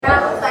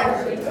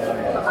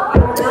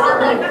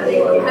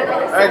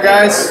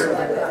guys.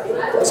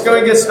 Let's go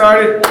and get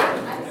started.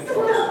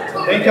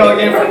 Thank y'all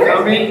again for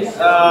coming.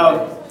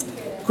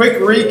 Quick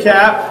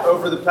recap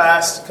over the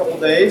past couple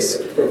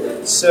days.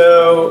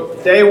 So,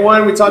 day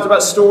one, we talked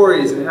about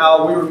stories and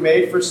how we were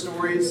made for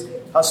stories,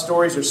 how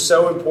stories are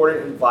so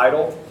important and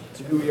vital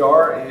to who we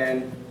are,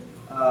 and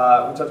we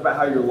talked about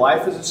how your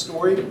life is a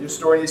story. Your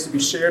story needs to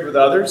be shared with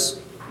others.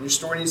 Your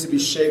story needs to be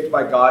shaped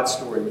by God's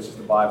story, which is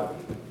the Bible.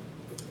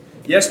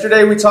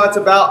 Yesterday, we talked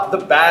about the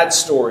bad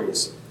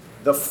stories,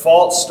 the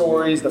false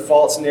stories, the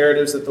false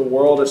narratives that the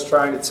world is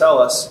trying to tell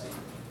us,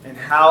 and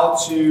how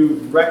to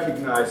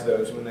recognize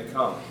those when they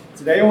come.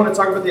 Today, I want to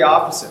talk about the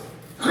opposite.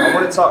 I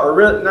want to talk, or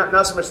really,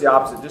 not so much the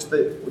opposite, just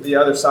the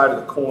other side of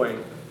the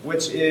coin,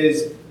 which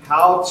is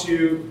how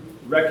to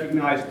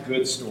recognize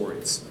good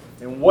stories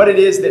and what it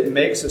is that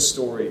makes a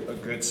story a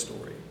good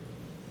story.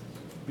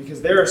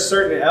 Because there are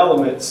certain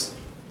elements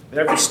that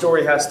every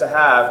story has to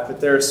have,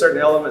 but there are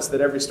certain elements that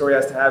every story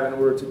has to have in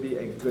order to be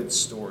a good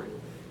story.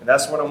 And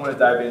that's what I want to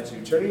dive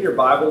into. Turning your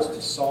Bibles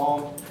to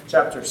Psalm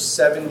chapter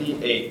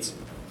 78.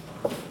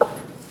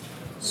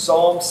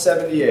 Psalm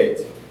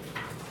 78.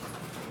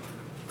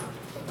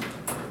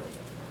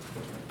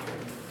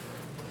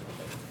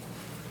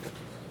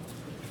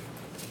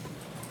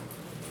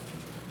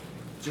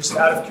 Just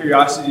out of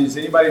curiosity, does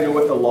anybody know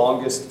what the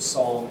longest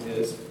psalm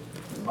is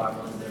in the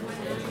Bible?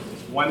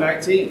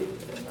 119.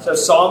 So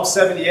Psalm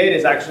 78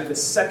 is actually the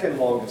second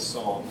longest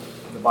psalm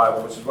in the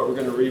Bible, which is what we're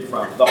going to read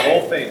from. The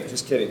whole thing.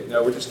 Just kidding.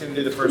 No, we're just going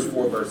to do the first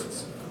 4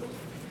 verses.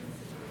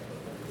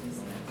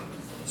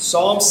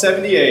 Psalm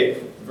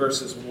 78,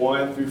 verses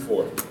 1 through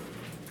 4.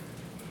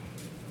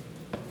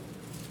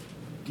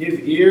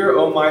 Give ear,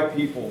 O my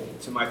people,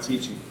 to my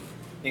teaching.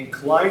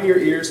 Incline your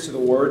ears to the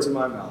words of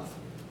my mouth.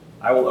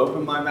 I will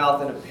open my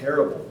mouth in a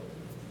parable.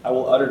 I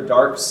will utter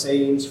dark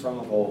sayings from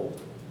of old,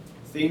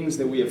 things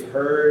that we have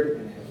heard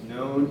and have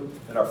known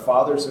that our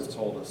fathers have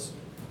told us.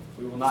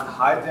 We will not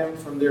hide them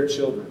from their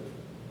children,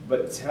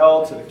 but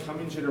tell to the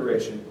coming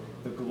generation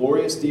the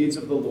glorious deeds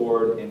of the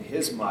Lord and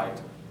his might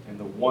and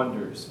the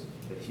wonders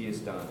that he has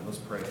done. Let's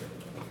pray.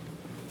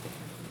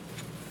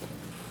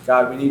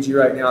 God, we need you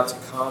right now to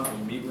come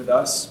and meet with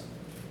us.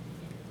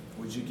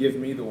 Would you give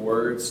me the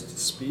words to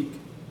speak?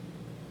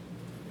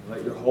 And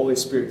let your Holy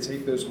Spirit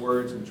take those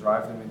words and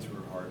drive them into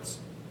our hearts.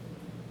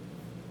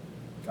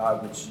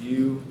 God, would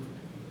you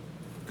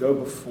go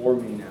before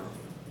me now?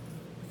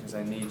 Because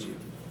I need you.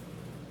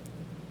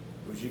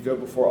 Would you go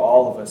before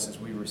all of us as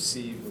we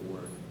receive the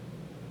word?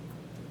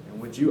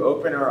 And would you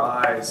open our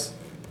eyes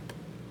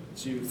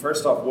to,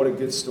 first off, what a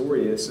good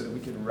story is so that we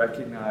can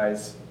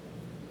recognize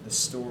the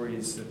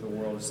stories that the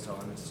world is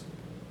telling us.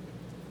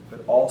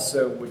 But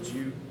also, would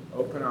you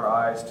open our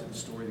eyes to the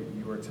story that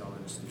you are telling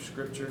us through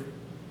Scripture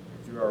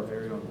and through our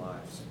very own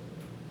lives?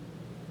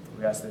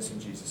 We ask this in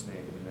Jesus'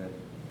 name. Amen.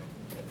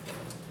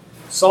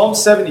 Psalm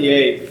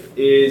 78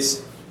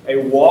 is a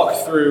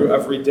walkthrough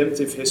of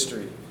redemptive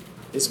history.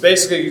 It's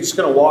basically just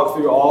going to walk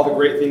through all the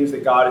great things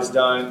that God has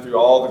done through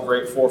all the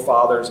great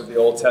forefathers of the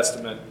Old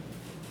Testament.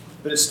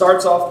 But it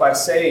starts off by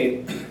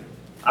saying,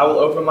 I will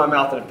open my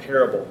mouth in a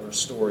parable or a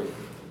story.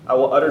 I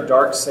will utter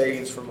dark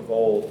sayings from of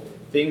old,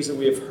 things that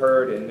we have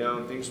heard and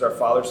known, things that our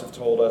fathers have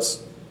told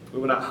us. We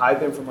will not hide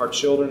them from our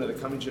children or the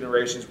coming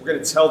generations. We're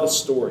going to tell the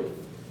story.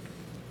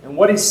 And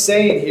what he's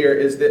saying here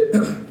is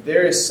that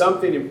there is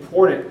something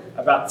important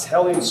about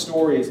telling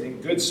stories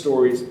and good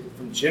stories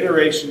from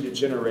generation to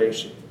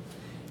generation.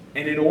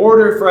 And in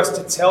order for us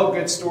to tell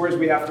good stories,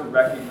 we have to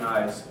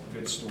recognize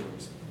good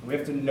stories. And we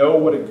have to know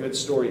what a good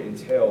story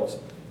entails.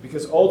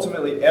 Because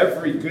ultimately,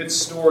 every good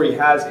story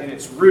has in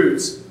its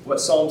roots what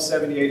Psalm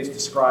 78 is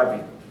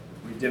describing,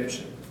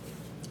 redemption.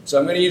 So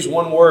I'm going to use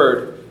one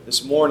word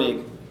this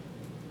morning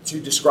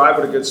to describe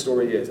what a good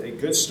story is. A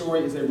good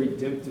story is a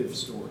redemptive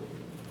story.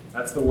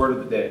 That's the word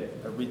of the day,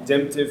 a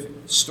redemptive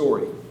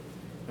story.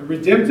 A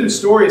redemptive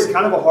story is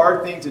kind of a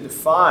hard thing to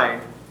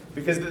define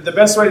because the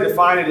best way to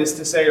define it is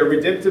to say a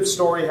redemptive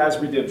story has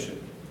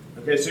redemption.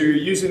 Okay, so you're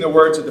using the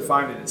word to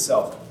define it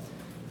itself.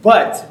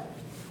 But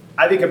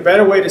I think a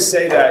better way to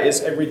say that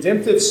is a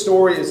redemptive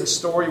story is a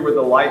story where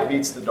the light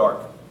beats the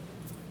dark.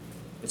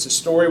 It's a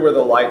story where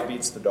the light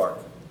beats the dark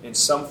in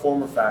some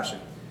form or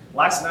fashion.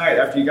 Last night,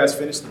 after you guys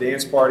finished the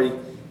dance party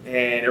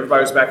and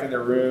everybody was back in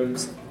their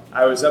rooms,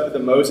 I was up at the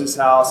Moses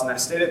house, and I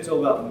stayed up till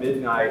about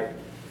midnight.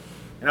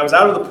 And I was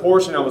out of the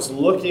porch, and I was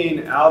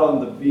looking out on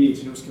the beach,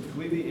 and it was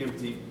completely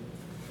empty.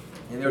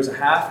 And there was a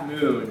half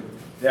moon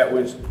that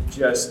was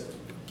just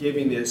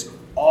giving this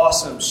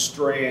awesome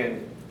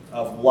strand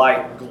of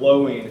light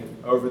glowing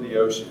over the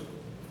ocean.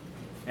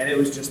 And it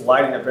was just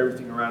lighting up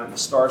everything around it. The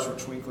stars were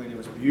twinkling. It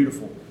was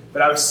beautiful.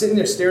 But I was sitting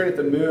there staring at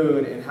the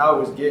moon and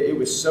how it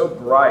was so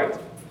bright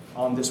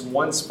on this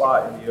one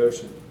spot in the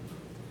ocean.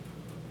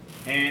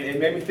 And it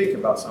made me think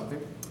about something.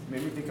 It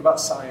made me think about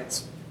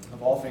science,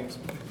 of all things.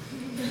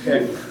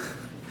 Okay.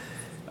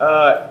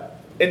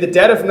 In the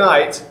dead of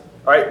night,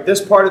 all right, this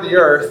part of the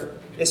earth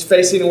is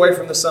facing away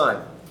from the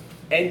sun.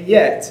 And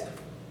yet,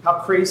 how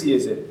crazy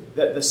is it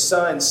that the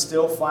sun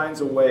still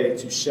finds a way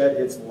to shed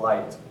its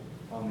light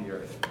on the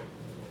earth?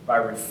 by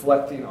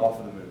reflecting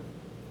off of the moon.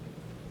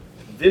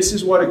 This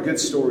is what a good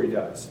story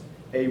does.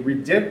 A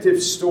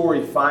redemptive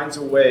story finds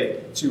a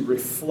way to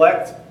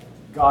reflect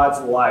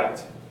God's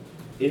light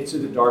into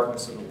the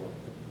darkness of the world,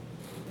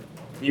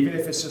 even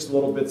if it's just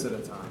little bits at a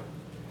time.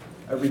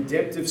 A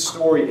redemptive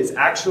story is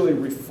actually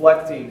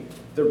reflecting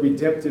the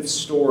redemptive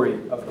story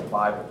of the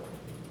Bible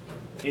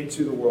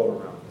into the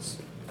world around us.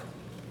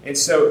 And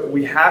so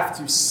we have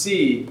to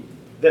see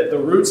that the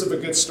roots of a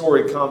good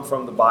story come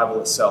from the Bible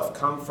itself,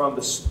 come from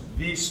the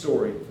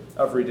story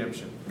of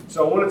redemption.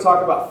 So I want to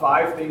talk about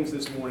 5 things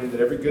this morning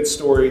that every good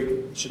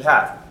story should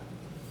have.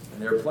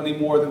 And there are plenty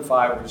more than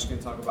 5. We're just going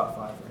to talk about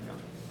 5 right now.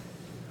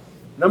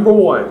 Number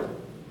 1,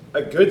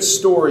 a good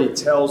story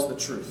tells the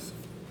truth.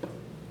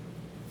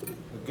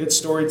 A good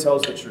story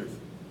tells the truth.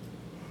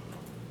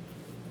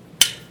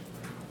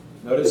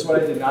 Notice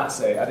what I did not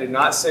say. I did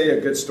not say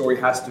a good story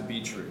has to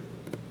be true.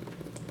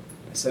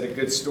 I said a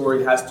good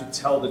story has to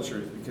tell the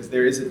truth, because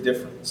there is a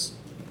difference.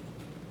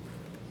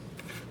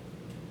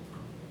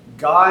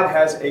 God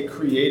has a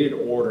created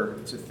order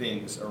to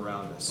things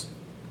around us.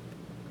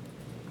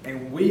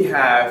 And we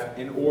have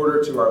an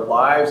order to our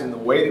lives and the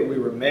way that we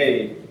were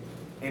made.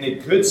 And a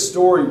good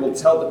story will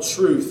tell the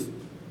truth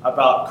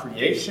about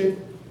creation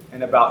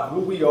and about who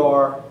we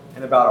are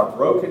and about our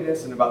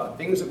brokenness and about the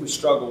things that we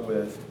struggle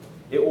with.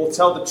 It will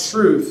tell the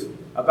truth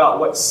about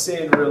what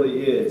sin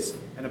really is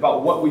and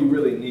about what we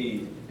really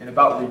need and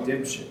about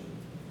redemption.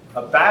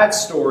 A bad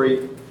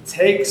story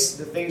takes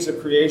the things of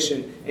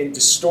creation and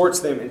distorts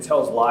them and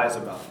tells lies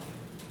about them.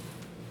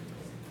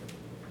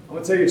 I'm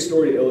going to tell you a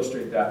story to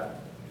illustrate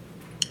that.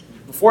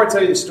 Before I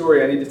tell you the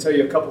story, I need to tell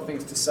you a couple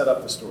things to set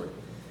up the story.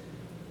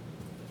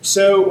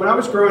 So when I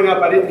was growing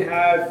up, I didn't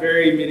have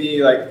very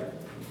many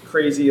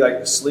crazy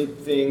sleep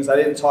things. I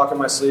didn't talk in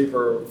my sleep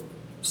or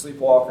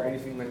sleepwalk or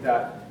anything like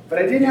that. But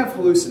I did have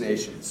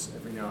hallucinations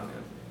every now and then.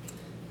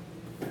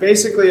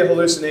 Basically, a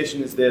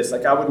hallucination is this.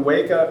 I would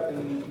wake up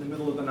in the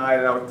middle of the night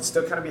and I would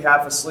still kind of be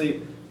half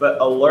asleep, but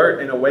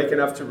alert and awake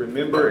enough to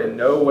remember and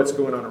know what's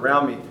going on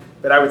around me.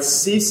 But I would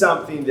see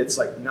something that's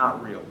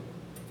not real,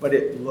 but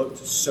it looked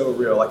so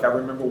real. I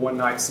remember one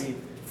night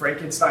seeing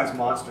Frankenstein's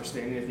monster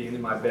standing at the end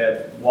of my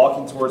bed,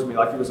 walking towards me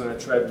like he was on a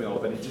treadmill,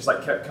 but he just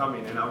kept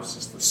coming, and I was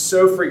just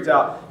so freaked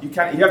out. You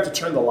have to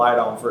turn the light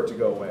on for it to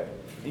go away.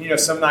 And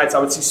some nights I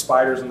would see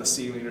spiders on the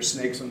ceiling or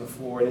snakes on the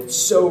floor, and it's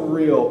so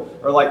real.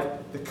 Or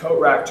the coat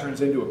rack turns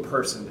into a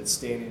person that's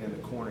standing in the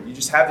corner. You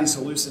just have these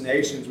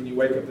hallucinations when you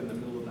wake up in the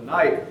middle of the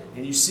night,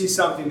 and you see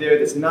something there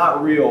that's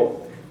not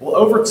real. Well,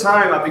 over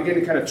time, I began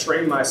to kind of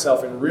train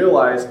myself and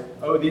realize,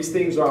 these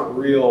things aren't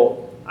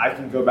real. I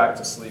can go back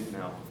to sleep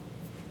now.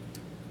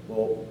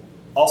 Well,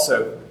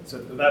 also, so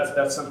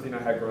that's something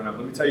I had growing up.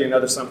 Let me tell you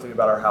another something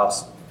about our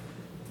house.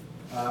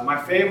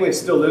 My family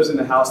still lives in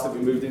the house that we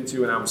moved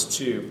into when I was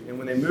 2. And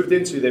when they moved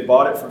into, they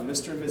bought it from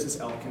Mr. and Mrs.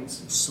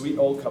 Elkins, a sweet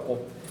old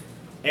couple.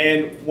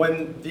 And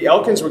when the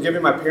Elkins were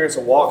giving my parents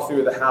a walk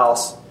through the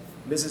house,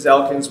 Mrs.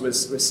 Elkins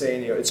was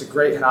saying, it's a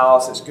great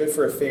house, it's good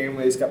for a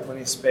family, it's got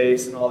plenty of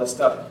space and all this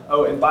stuff.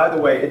 Oh, and by the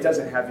way, it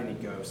doesn't have any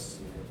ghosts.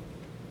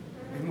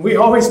 And we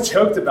always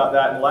joked about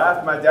that and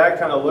laughed. My dad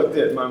kind of looked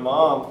at my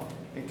mom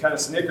and kind of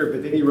snickered,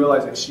 but then he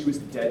realized that she was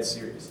dead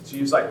serious. She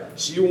was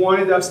she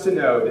wanted us to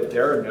know that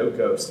there are no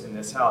ghosts in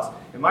this house.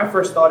 And my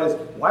first thought is,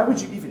 why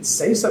would you even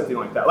say something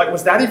like that?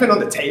 Was that even on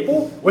the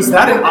table? Was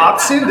that an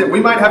option that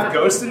we might have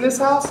ghosts in this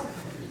house?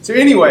 So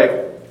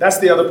anyway, that's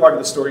the other part of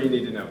the story you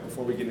need to know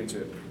before we get into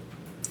it.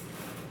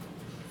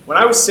 When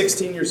I was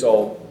 16 years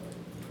old,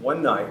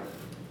 one night,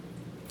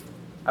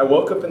 I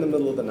woke up in the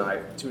middle of the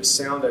night to a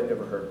sound I'd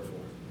never heard before.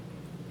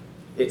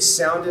 It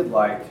sounded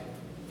like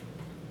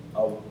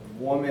a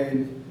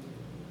woman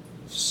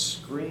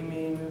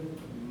screaming,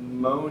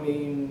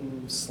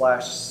 moaning /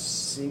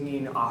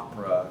 singing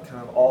opera,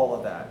 kind of all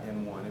of that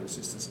in one. It was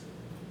just this,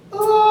 ah!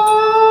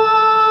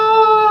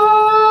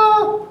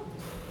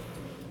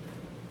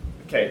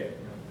 Okay,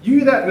 you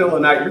hear that in the middle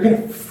of the night, you're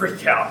going to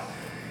freak out.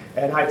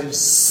 And I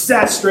just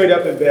sat straight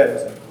up in bed. I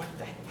was like, what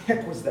the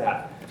heck was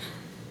that?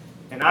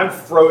 And I'm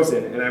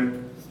frozen, and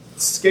I'm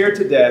scared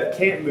to death,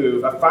 can't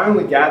move. I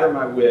finally gather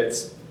my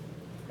wits,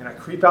 and I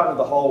creep out into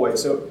the hallway.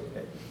 So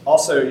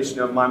also, you should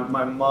know,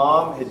 my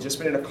mom had just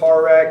been in a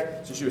car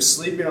wreck, so she was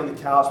sleeping on the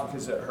couch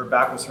because her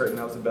back was hurting.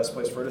 That was the best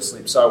place for her to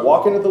sleep. So I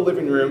walk into the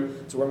living room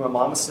to where my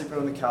mom was sleeping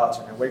on the couch,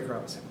 and I wake her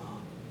up and say,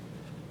 Mom,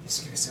 this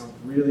is going to sound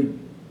really,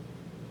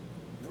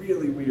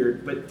 really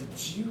weird, but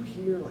did you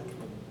hear a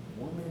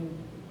woman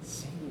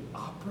singing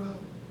opera?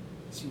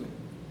 She went,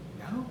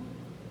 no.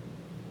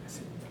 I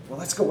said, well,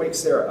 let's go wake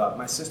Sarah up.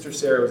 My sister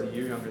Sarah was a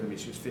year younger than me.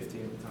 She was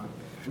 15 at the time.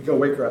 We go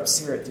wake her up.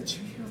 Sarah, did you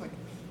hear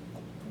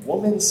a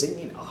woman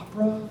singing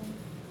opera?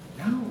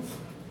 No.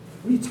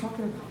 What are you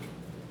talking about?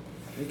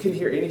 We couldn't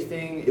hear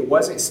anything. It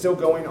wasn't still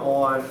going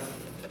on.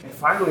 And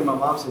finally, my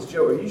mom says,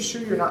 Joe, are you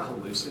sure you're not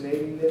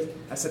hallucinating this?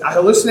 I said, I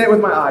hallucinate with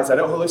my eyes. I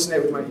don't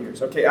hallucinate with my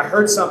ears. Okay, I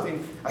heard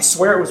something. I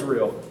swear it was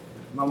real.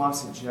 My mom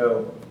said,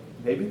 Joe,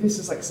 maybe this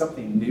is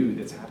something new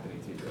that's happening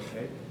to you,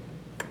 okay?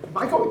 Am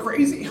I going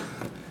crazy?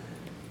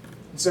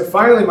 So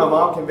finally, my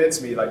mom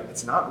convinced me,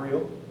 it's not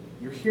real.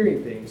 you're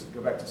hearing things,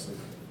 go back to sleep.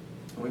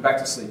 I went back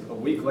to sleep. A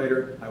week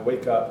later, I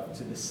wake up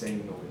to the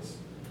same noise.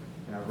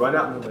 And I run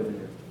out in the living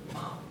room.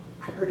 Mom,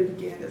 I heard it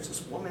again. There's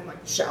this woman like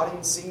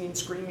shouting, singing,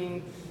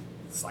 screaming.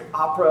 It's like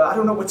opera. I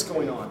don't know what's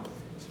going on.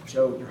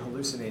 Joe, you're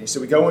hallucinating. So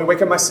we go and we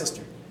wake up my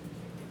sister.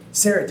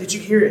 Sarah, did you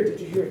hear it? Did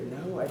you hear it?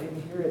 No, I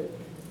didn't hear it.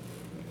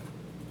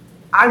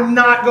 I'm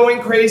not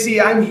going crazy.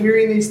 I'm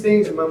hearing these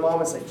things. And my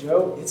mom is like,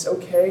 Joe, it's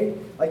okay.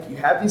 Like, you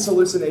have these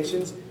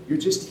hallucinations. You're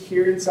just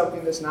hearing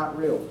something that's not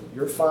real.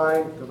 You're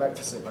fine. Go back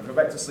to sleep. I go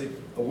back to sleep.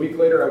 A week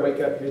later, I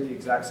wake up, hear the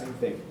exact same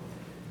thing.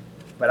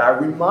 But I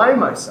remind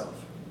myself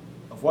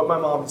of what my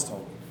mom has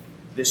told me.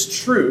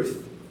 This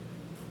truth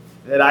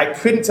that I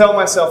couldn't tell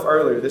myself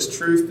earlier. This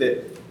truth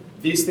that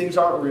these things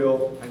aren't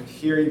real. I'm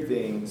hearing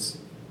things.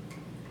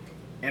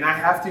 And I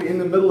have to, in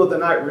the middle of the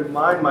night,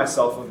 remind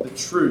myself of the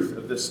truth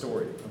of this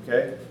story,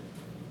 okay?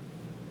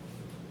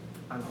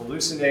 I'm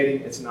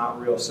hallucinating. It's not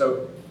real.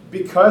 So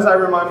because I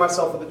remind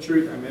myself of the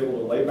truth, I'm able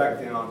to lay back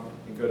down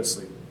and go to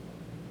sleep.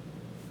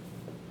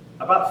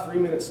 About 3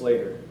 minutes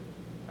later,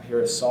 I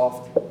hear a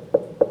soft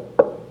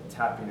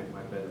tapping at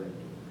my bedroom door.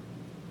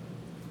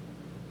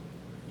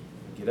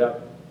 I get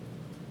up,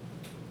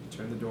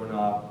 turn the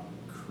doorknob,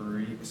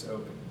 creaks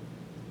open.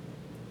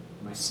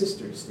 My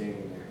sister is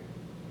standing there,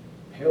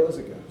 pale as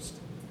a ghost,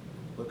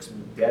 looks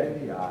me dead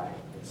in the eye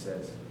and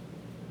says,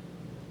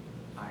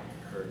 I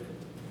heard it.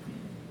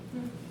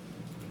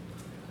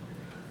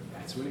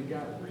 That's when it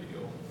got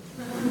real.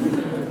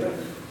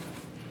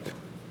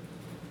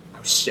 I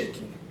was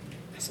shaking.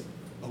 I said,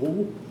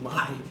 oh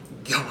my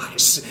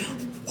gosh,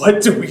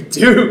 what do we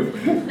do?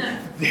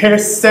 Their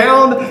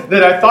sound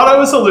that I thought I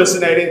was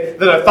hallucinating,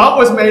 that I thought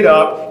was made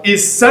up,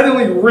 is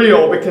suddenly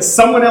real because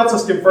someone else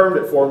has confirmed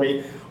it for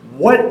me.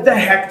 What the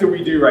heck do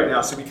we do right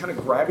now? So we kind of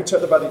grab each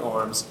other by the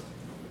arms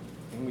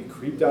and we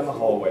creep down the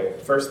hallway.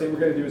 First thing we're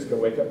going to do is go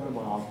wake up my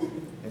mom,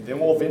 and then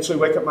we'll eventually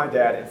wake up my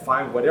dad and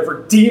find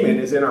whatever demon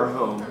is in our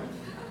home.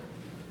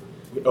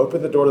 We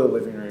open the door to the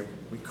living room,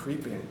 we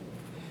creep in,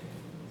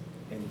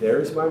 and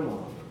there's my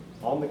mom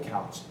on the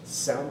couch,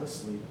 sound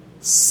asleep,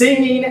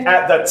 singing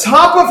at the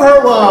top of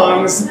her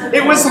lungs.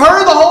 It was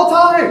her the whole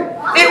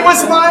time. It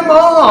was my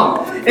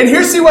mom. And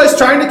here she was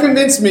trying to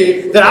convince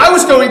me that I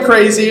was going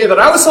crazy, that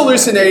I was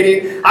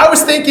hallucinating. I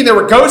was thinking there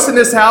were ghosts in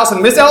this house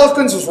and Miss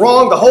Elkins was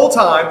wrong the whole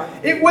time.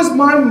 It was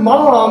my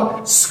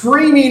mom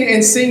screaming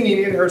and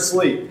singing in her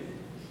sleep.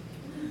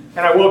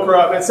 And I woke her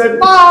up and said,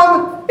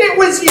 Mom, it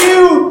was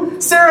you.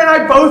 Sarah and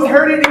I both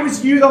heard it. It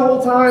was you the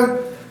whole time.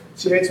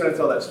 She hates when I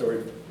tell that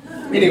story.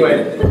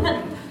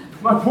 Anyway,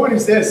 my point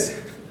is this.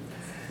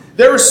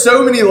 There were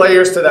so many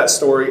layers to that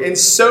story and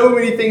so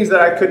many things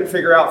that I couldn't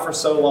figure out for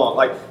so long.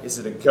 Like, is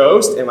it a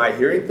ghost? Am I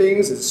hearing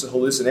things? Is this a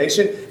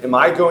hallucination? Am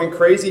I going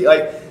crazy?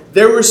 Like,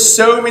 there were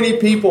so many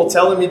people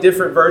telling me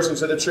different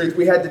versions of the truth.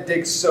 We had to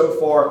dig so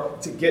far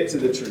to get to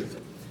the truth.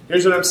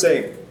 Here's what I'm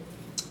saying.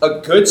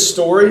 A good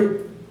story,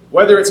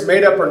 whether it's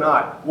made up or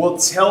not, will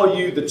tell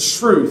you the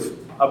truth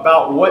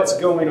about what's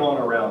going on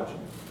around you.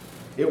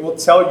 It will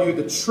tell you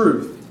the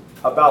truth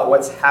about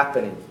what's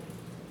happening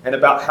and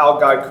about how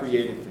God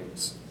created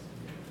things.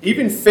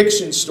 Even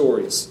fiction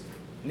stories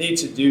need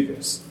to do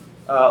this.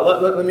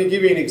 Let me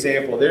give you an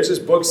example. There's this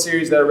book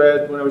series that I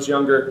read when I was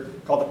younger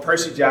called the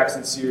Percy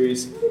Jackson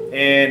series.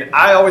 And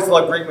I always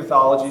loved Greek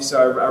mythology,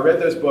 so I read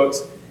those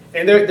books.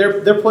 And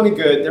they're plenty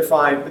good. They're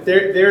fine. But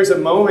there's a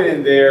moment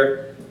in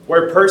there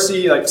where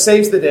Percy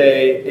saves the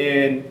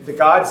day, and the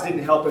gods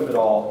didn't help him at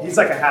all. He's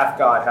like a half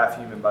god, half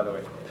human, by the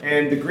way.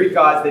 And the Greek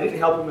gods, they didn't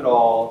help him at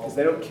all because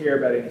they don't care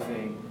about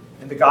anything.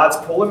 And the gods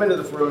pull him into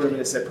the throne room and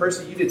they said,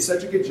 Percy, you did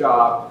such a good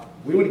job.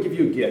 We want to give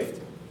you a gift.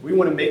 We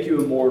want to make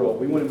you immortal.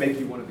 We want to make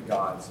you one of the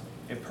gods.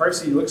 And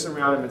Percy looks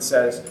around him and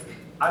says,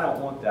 I don't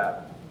want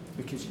that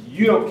because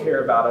you don't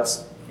care about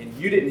us and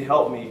you didn't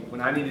help me when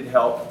I needed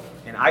help.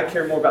 And I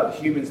care more about the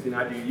humans than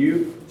I do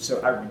you,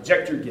 so I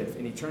reject your gift.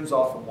 And he turns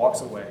off and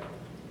walks away.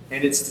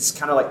 And it's this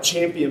kind of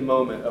champion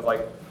moment of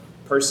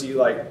Percy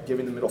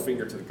giving the middle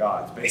finger to the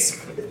gods,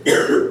 basically.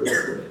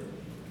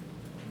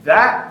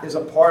 That is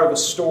a part of a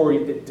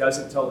story that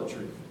doesn't tell the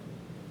truth.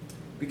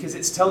 Because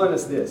it's telling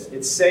us this.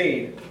 It's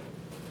saying,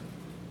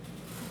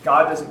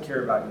 God doesn't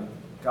care about you.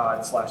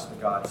 God/the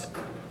gods.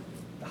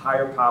 The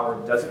higher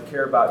power doesn't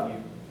care about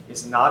you.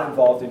 It's not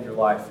involved in your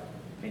life.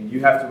 And you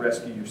have to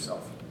rescue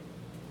yourself.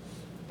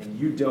 And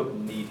you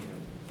don't need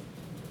him.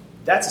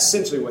 That's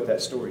essentially what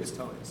that story is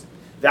telling us.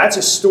 That's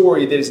a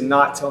story that is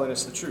not telling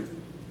us the truth.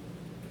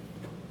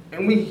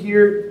 And we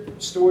hear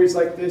stories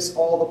like this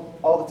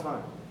all the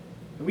time.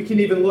 And we can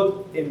even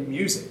look in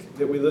music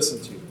that we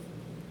listen to.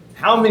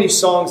 How many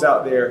songs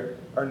out there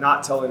are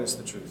not telling us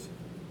the truth?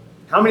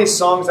 How many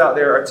songs out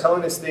there are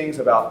telling us things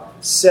about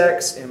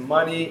sex and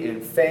money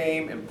and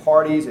fame and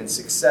parties and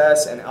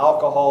success and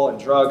alcohol and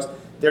drugs?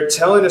 They're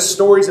telling us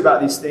stories about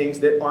these things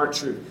that aren't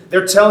true.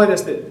 They're telling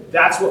us that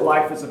that's what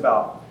life is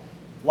about.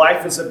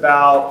 Life is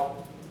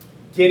about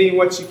getting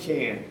what you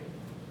can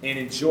and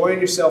enjoying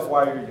yourself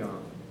while you're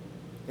young.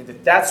 And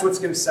that's what's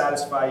going to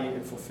satisfy you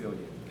and fulfill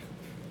you.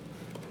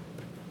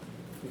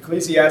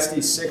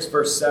 Ecclesiastes 6,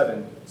 verse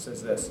 7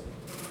 says this: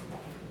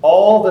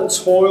 "All the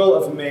toil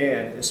of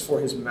man is for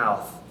his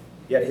mouth,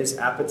 yet his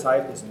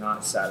appetite is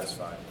not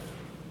satisfied."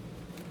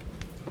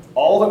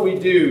 All that we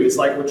do is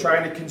like we're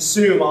trying to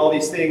consume all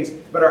these things,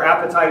 but our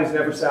appetite is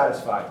never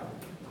satisfied.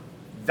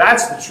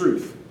 That's the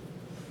truth.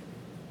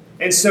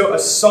 And so a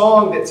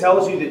song that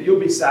tells you that you'll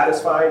be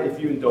satisfied if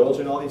you indulge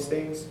in all these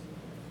things,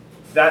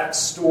 that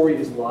story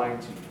is lying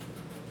to you.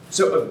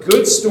 So a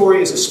good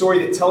story is a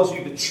story that tells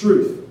you the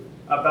truth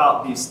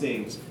about these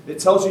things. That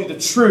tells you the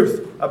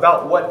truth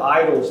about what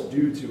idols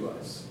do to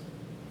us,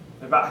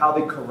 about how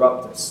they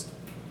corrupt us.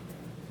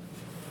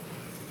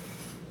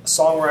 A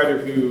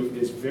songwriter who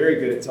is very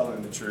good at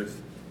telling the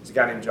truth is a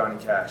guy named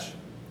Johnny Cash.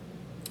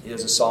 He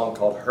has a song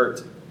called "Hurt."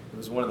 It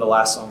was one of the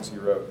last songs he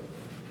wrote.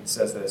 It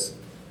says this: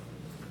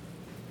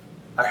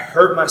 "I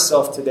hurt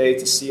myself today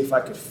to see if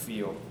I could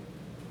feel.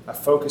 I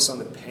focus on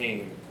the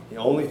pain, the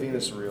only thing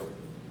that's real.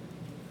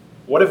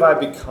 What have I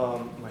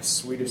become, my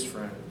sweetest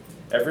friend?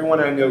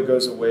 Everyone I know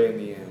goes away in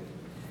the end.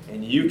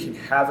 And you can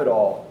have it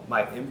all,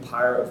 my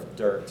empire of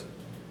dirt.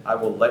 I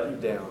will let you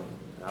down,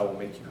 and I will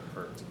make you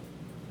hurt."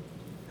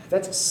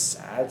 That's a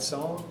sad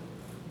song,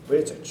 but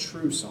it's a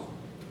true song.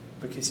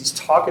 Because he's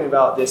talking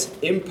about this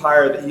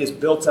empire that he has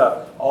built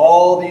up.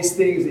 All these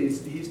things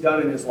that he's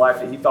done in his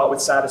life that he thought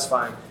would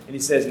satisfy him. And he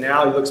says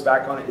now he looks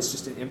back on it, it's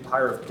just an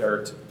empire of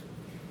dirt.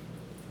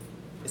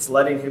 It's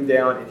letting him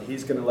down, and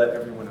he's going to let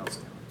everyone else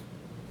down.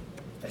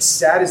 As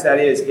sad as that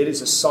is, it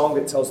is a song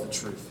that tells the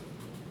truth.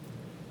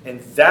 And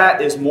that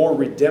is more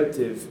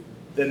redemptive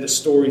than the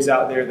stories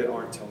out there that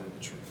aren't telling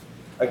the truth.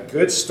 A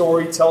good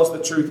story tells the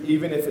truth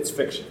even if it's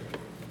fiction.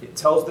 It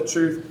tells the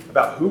truth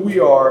about who we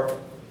are,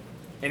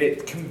 and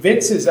it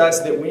convinces us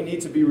that we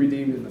need to be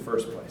redeemed in the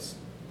first place.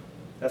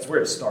 That's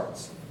where it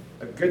starts.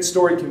 A good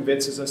story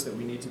convinces us that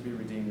we need to be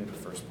redeemed in the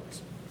first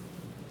place.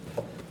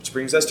 Which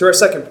brings us to our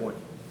second point.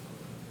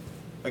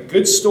 A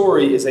good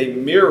story is a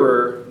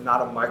mirror,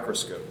 not a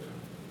microscope.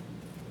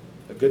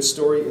 A good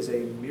story is a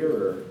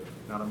mirror,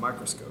 not a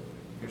microscope.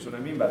 Here's what I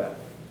mean by that.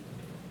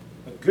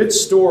 A good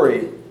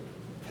story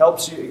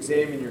helps you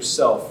examine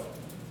yourself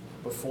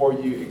before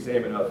you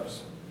examine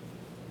others.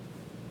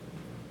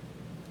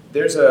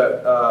 There's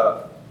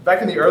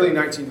back in the early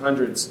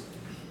 1900s,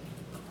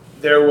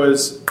 there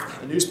was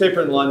a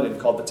newspaper in London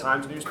called the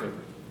Times newspaper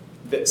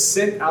that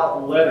sent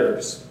out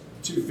letters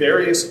to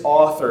various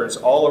authors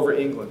all over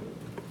England.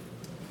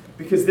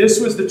 Because this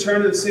was the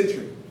turn of the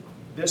century.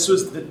 This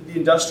was the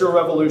Industrial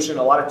Revolution.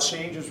 A lot of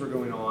changes were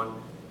going on.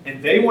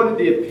 And they wanted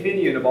the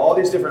opinion of all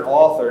these different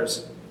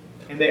authors.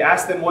 And they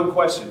asked them one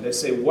question. They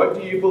say, "What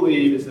do you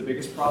believe is the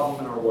biggest problem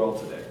in our world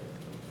today?"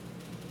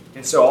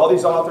 And so all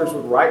these authors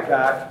would write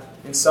back.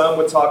 And some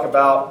would talk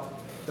about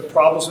the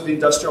problems with the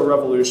Industrial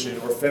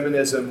Revolution or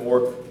feminism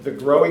or the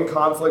growing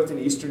conflict in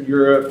Eastern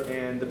Europe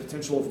and the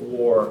potential of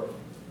war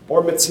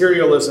or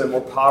materialism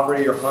or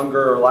poverty or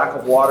hunger or lack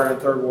of water in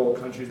third world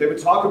countries. They would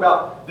talk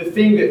about the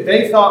thing that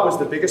they thought was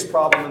the biggest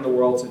problem in the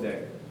world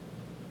today.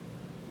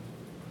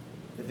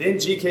 And then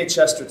G.K.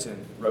 Chesterton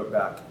wrote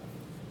back.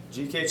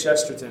 G.K.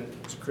 Chesterton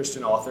was a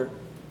Christian author,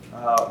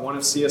 one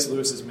of C.S.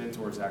 Lewis's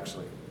mentors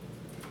actually,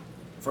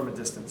 from a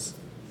distance.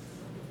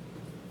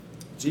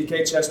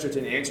 G.K.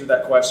 Chesterton answered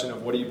that question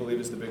of what do you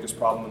believe is the biggest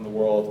problem in the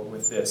world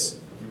with this.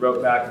 He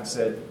wrote back and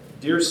said,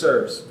 "Dear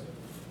sirs,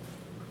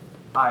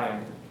 I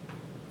am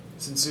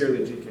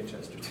sincerely G.K.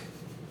 Chesterton."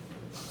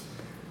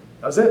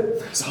 That was it.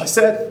 That's all I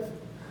said.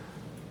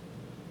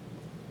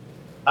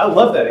 I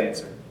love that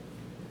answer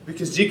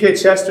because G.K.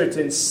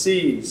 Chesterton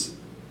sees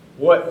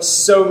what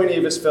so many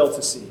of us fail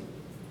to see.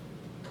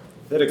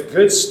 That a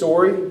good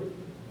story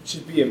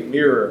should be a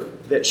mirror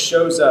that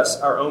shows us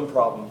our own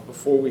problems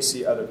before we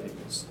see other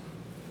people's.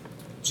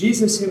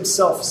 Jesus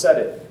himself said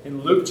it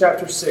in Luke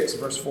chapter 6,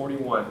 verse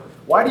 41.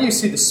 "Why do you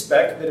see the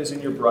speck that is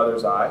in your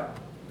brother's eye,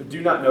 but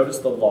do not notice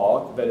the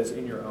log that is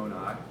in your own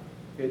eye?"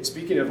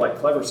 Speaking of like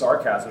clever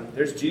sarcasm,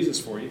 there's Jesus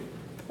for you.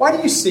 Why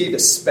do you see the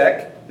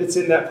speck that's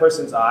in that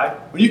person's eye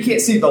when you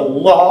can't see the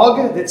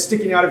log that's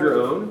sticking out of your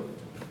own?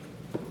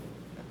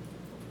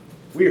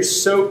 We are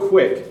so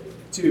quick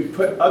to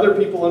put other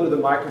people under the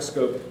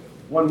microscope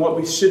when what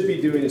we should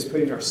be doing is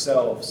putting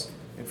ourselves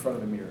in front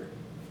of the mirror.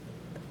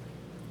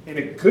 And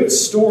a good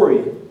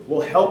story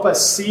will help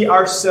us see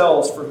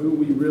ourselves for who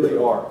we really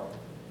are.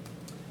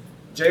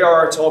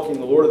 J.R.R. Tolkien,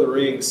 the Lord of the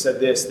Rings, said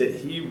this, that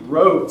he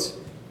wrote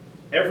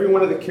every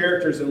one of the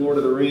characters in Lord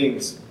of the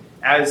Rings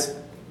as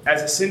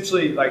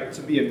essentially like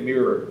to be a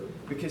mirror.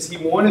 Because he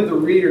wanted the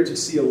reader to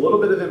see a little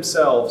bit of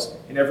themselves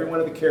in every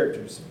one of the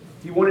characters.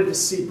 He wanted to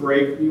see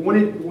bravery.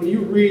 When you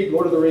read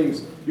Lord of the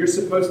Rings, you're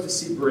supposed to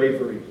see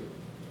bravery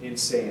in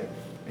Sam.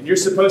 And you're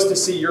supposed to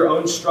see your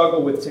own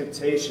struggle with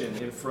temptation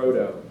in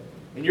Frodo.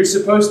 And you're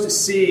supposed to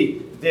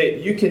see that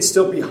you can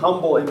still be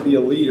humble and be a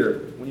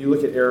leader when you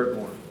look at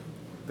Aragorn.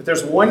 But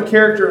there's one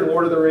character in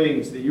Lord of the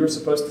Rings that you're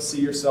supposed to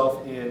see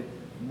yourself in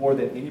more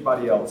than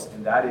anybody else,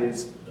 and that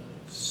is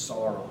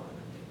Sauron,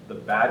 the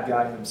bad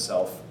guy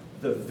himself,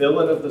 the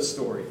villain of the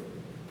story.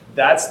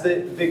 That's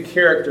the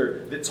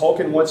character that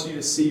Tolkien wants you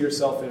to see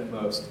yourself in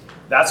most.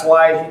 That's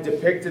why he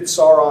depicted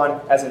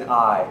Sauron as an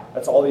eye.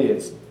 That's all he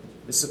is.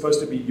 It's supposed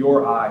to be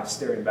your eye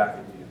staring back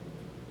at you.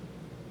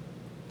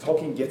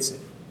 Tolkien gets it.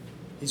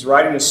 He's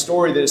writing a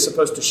story that is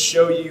supposed to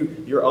show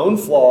you your own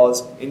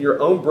flaws and your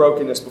own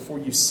brokenness before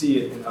you see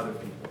it in other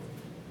people.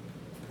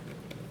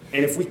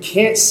 And if we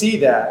can't see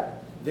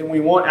that, then we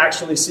won't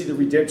actually see the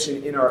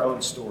redemption in our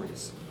own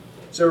stories.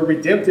 So a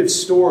redemptive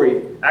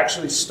story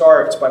actually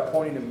starts by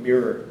pointing a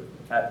mirror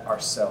at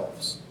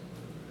ourselves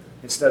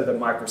instead of the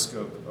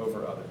microscope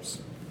over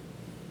others.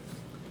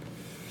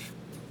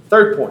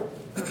 Third point.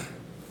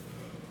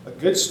 A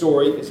good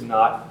story is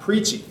not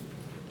preachy.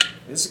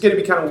 This is going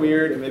to be kind of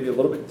weird and maybe a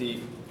little bit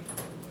deep.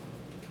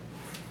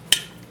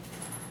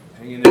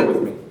 Hang in there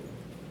with me.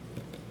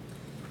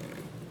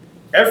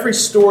 Every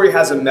story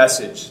has a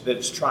message that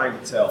it's trying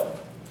to tell.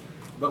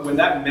 But when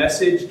that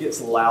message gets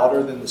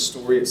louder than the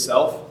story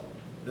itself,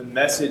 the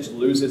message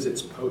loses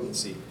its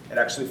potency. It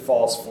actually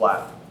falls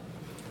flat.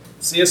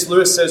 C.S.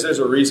 Lewis says there's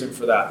a reason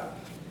for that.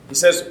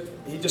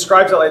 He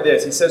describes it like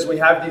this. He says we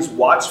have these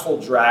watchful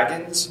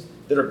dragons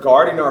that are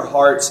guarding our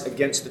hearts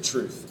against the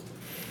truth.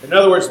 In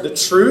other words, the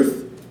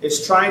truth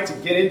is trying to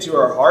get into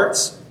our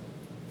hearts,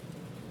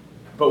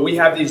 but we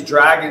have these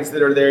dragons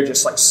that are there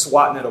just like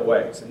swatting it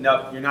away. So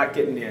no, you're not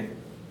getting in.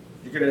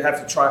 You're going to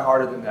have to try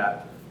harder than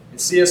that. And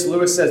C.S.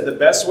 Lewis says the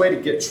best way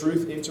to get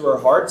truth into our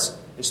hearts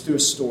is through a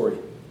story.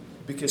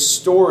 Because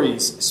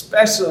stories,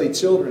 especially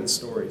children's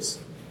stories,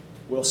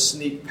 will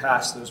sneak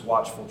past those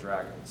watchful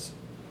dragons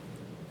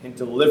and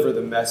deliver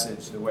the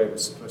message the way it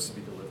was supposed to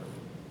be delivered.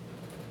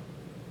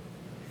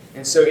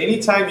 And so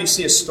anytime you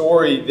see a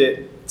story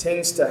that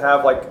tends to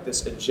have like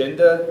this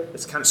agenda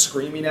that's kind of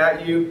screaming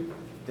at you,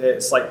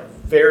 that's like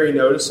very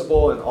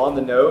noticeable and on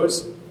the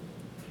nose,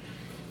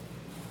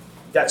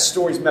 that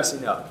story's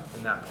messing up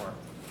in that part.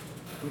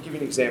 Let me give you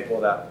an example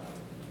of that.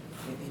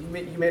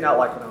 You may not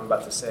like what I'm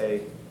about to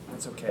say.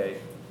 That's okay.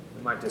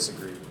 We might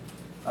disagree.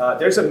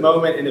 There's a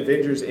moment in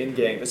Avengers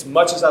Endgame, as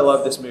much as I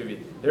love this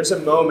movie, there's a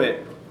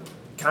moment,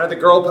 kind of the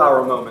girl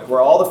power moment, where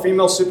all the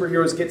female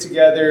superheroes get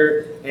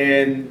together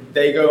and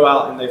they go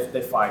out and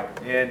they fight.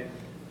 And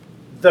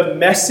the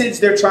message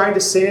they're trying to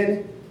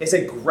send is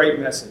a great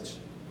message.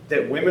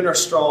 That women are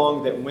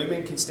strong, that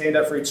women can stand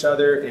up for each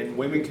other, and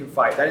women can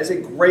fight. That is a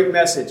great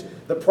message.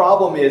 The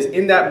problem is,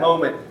 in that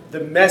moment,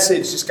 the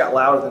message just got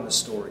louder than the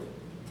story.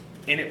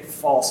 And it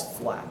falls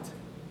flat.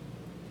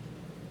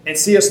 And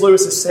C.S.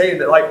 Lewis is saying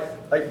that,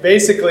 like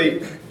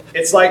basically,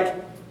 it's like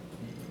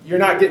you're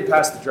not getting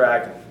past the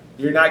dragon.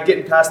 You're not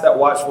getting past that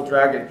watchful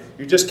dragon.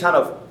 You're just kind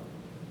of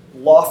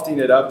lofting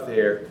it up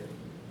there,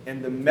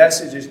 and the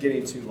message is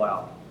getting too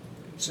loud.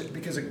 So,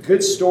 because a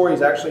good story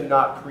is actually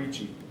not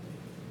preachy.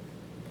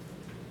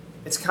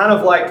 It's kind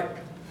of like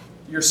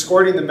you're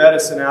squirting the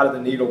medicine out of the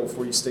needle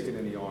before you stick it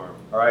in the arm,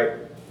 all right?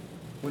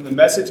 When the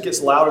message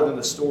gets louder than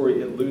the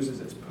story, it loses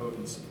its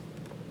potency.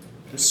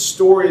 The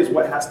story is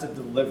what has to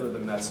deliver the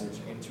message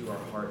into our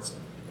hearts.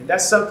 And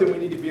that's something we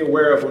need to be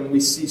aware of when we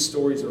see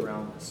stories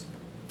around us.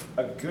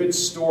 A good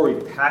story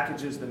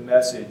packages the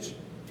message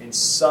and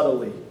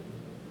subtly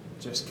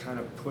just kind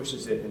of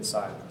pushes it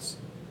inside of us.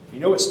 You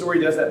know what story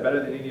does that better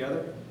than any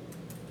other?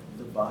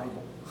 The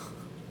Bible.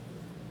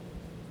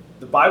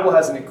 The Bible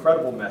has an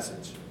incredible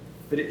message,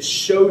 but it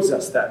shows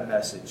us that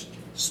message,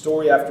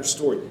 story after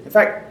story. In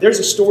fact, there's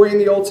a story in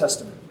the Old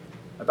Testament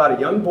about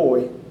a young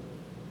boy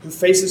who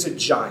faces a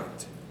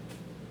giant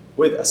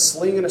with a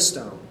sling and a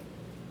stone.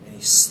 And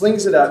he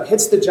slings it up,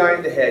 hits the giant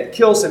in the head,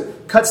 kills him,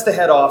 cuts the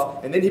head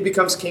off, and then he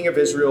becomes king of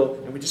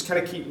Israel, and we just kind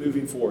of keep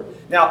moving forward.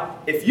 Now,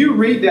 if you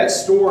read that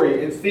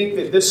story and think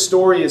that this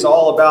story is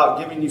all about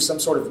giving you some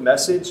sort of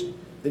message,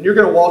 then you're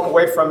going to walk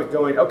away from it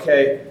going,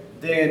 okay,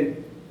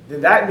 then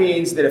that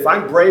means that if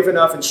I'm brave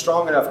enough and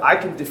strong enough, I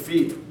can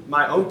defeat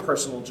my own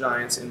personal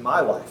giants in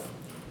my life.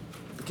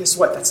 But guess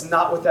what? That's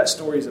not what that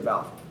story is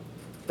about.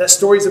 That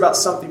story is about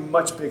something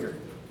much bigger.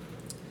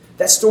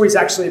 That story is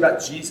actually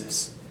about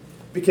Jesus.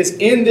 Because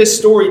in this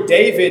story,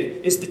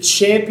 David is the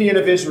champion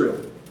of Israel.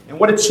 And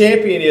what a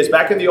champion is,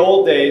 back in the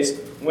old days,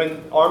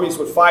 when armies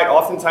would fight,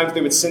 oftentimes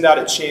they would send out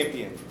a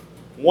champion.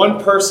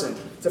 One person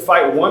to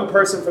fight one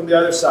person from the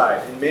other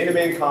side in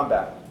man-to-man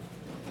combat.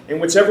 And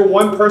whichever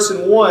one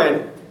person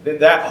won, then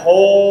that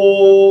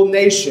whole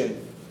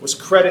nation was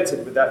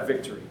credited with that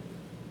victory.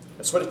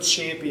 That's what a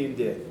champion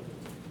did.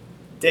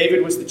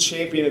 David was the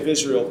champion of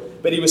Israel,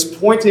 but he was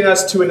pointing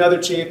us to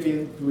another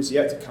champion who was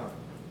yet to come.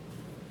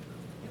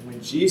 And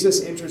when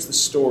Jesus enters the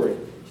story,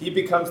 he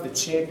becomes the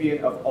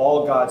champion of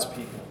all God's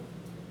people.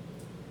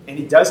 And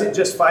he doesn't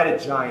just fight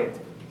a giant.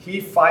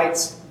 He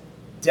fights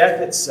death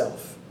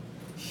itself.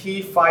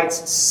 He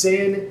fights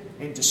sin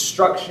and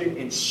destruction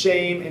and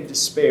shame and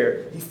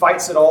despair. He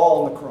fights it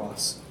all on the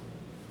cross.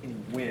 And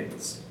he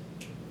wins.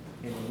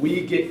 And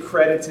we get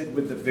credited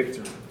with the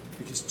victory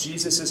because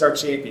Jesus is our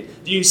champion.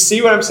 Do you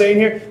see what I'm saying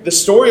here? The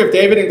story of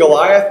David and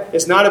Goliath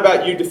is not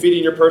about you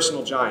defeating your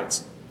personal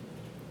giants.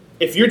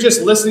 If you're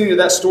just listening to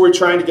that story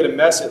trying to get a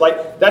message,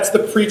 like that's the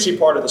preachy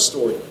part of the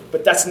story.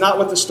 But that's not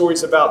what the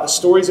story's about. The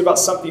story's about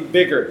something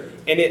bigger.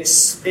 And it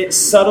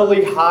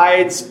subtly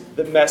hides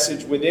the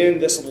message within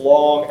this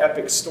long,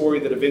 epic story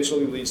that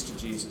eventually leads to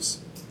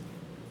Jesus.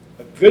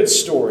 A good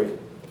story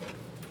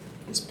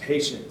is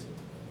patient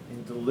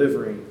in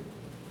delivering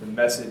the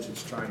message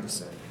it's trying to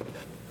say.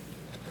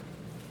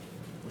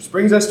 Which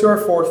brings us to our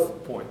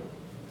fourth point.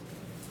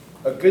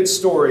 A good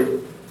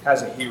story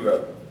has a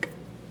hero.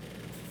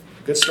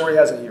 A good story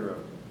has a hero.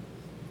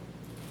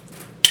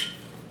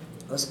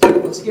 Let's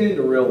get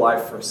into real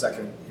life for a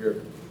second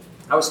here.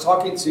 I was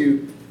talking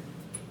to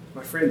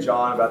my friend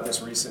John about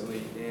this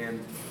recently, and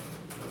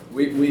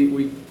we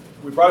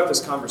brought up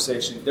this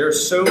conversation. There are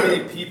so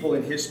many people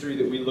in history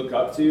that we look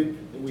up to,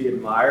 that we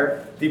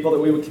admire, people that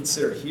we would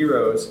consider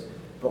heroes.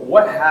 But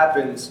what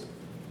happens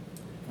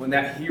when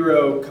that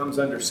hero comes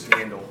under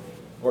scandal,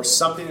 or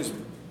something is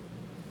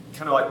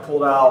kind of like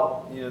pulled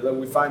out? You know,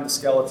 we find the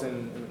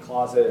skeleton in the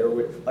closet,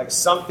 or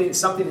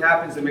something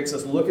happens that makes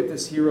us look at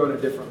this hero in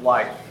a different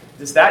light.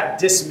 Does that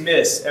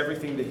dismiss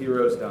everything the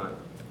hero's done?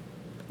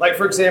 Like,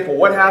 for example,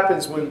 what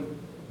happens when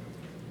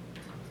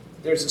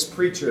there's this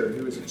preacher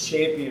who is a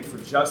champion for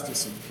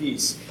justice and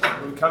peace,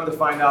 and we come to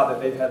find out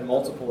that they've had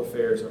multiple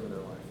affairs over their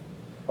life?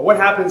 Or what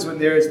happens when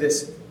there is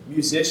this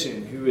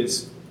musician who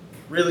is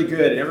really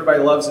good and everybody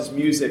loves his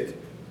music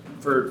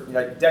for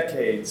like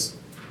decades,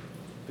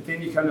 but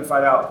then you come to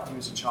find out he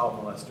was a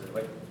child molester?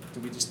 Like,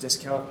 do we just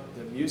discount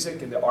the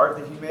music and the art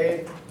that he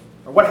made?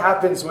 Or what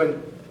happens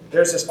when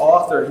there's this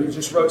author who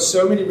just wrote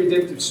so many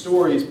redemptive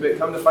stories, but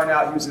come to find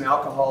out he was an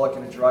alcoholic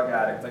and a drug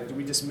addict? Like, do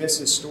we dismiss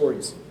his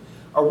stories?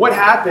 Or what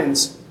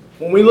happens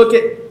when we look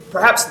at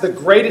perhaps the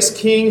greatest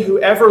king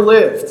who ever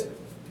lived,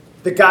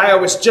 the guy I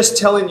was just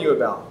telling you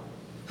about,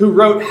 who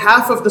wrote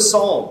half of the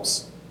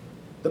Psalms?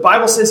 The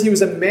Bible says he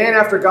was a man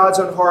after God's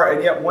own heart,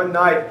 and yet one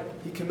night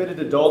he committed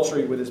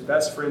adultery with his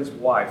best friend's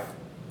wife,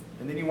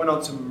 and then he went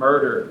on to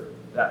murder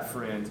that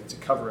friend to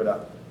cover it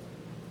up.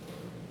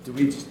 Do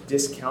we just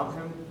discount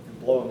him and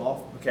blow him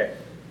off? Okay.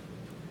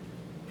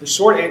 The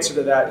short answer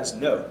to that is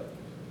no.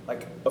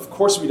 Like, of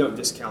course we don't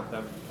discount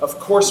them. Of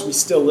course we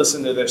still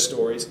listen to their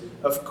stories.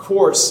 Of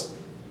course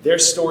their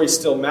stories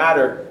still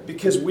matter,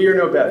 because we are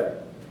no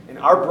better. And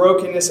our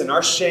brokenness and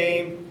our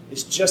shame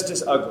is just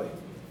as ugly.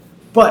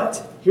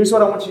 But here's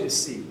what I want you to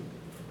see.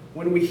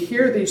 When we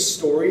hear these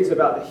stories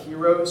about the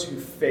heroes who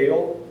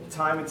fail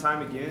time and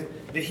time again,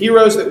 the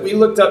heroes that we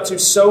looked up to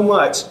so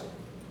much,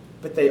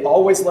 but they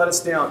always let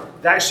us down,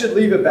 that should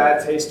leave a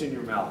bad taste in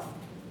your mouth.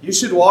 You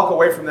should walk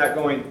away from that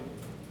going,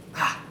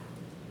 I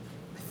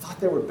thought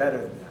they were better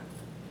than that.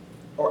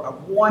 Or I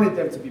wanted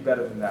them to be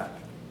better than that.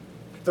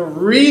 The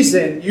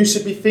reason you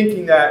should be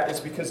thinking that is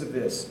because of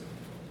this.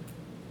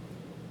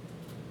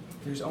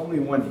 There's only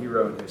one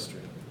hero in history.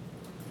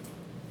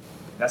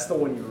 That's the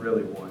one you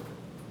really want.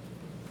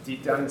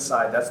 Deep down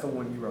inside, that's the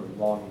one you are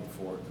longing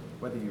for,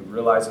 whether you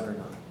realize it or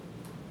not.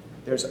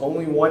 There's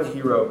only one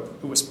hero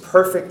who was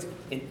perfect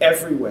in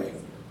every way.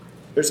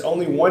 There's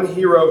only one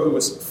hero who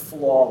was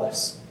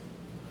flawless.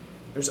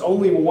 There's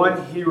only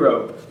one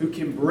hero who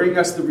can bring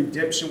us the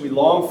redemption we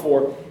long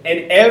for.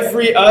 And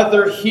every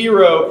other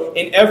hero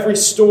in every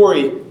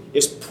story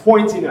is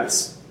pointing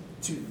us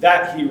to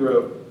that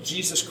hero,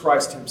 Jesus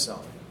Christ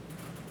himself.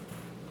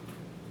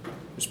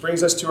 Which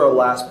brings us to our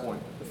last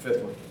point, the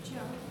fifth one. Joe,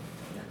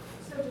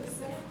 so does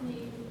that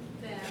mean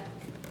that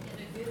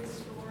in a good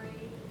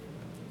story,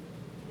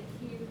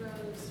 the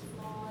hero's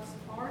flaws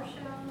are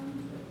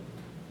shown?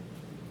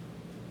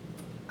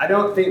 I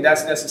don't think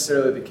that's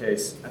necessarily the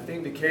case. I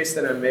think the case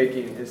that I'm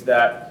making is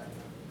that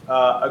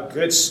a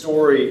good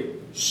story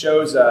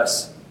shows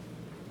us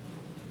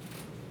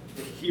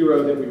the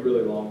hero that we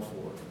really long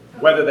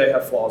for, whether they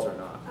have flaws or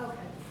not. Okay.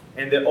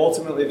 And that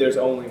ultimately there's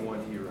only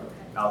one hero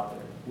out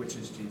there, which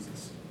is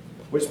Jesus.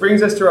 Which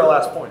brings us to our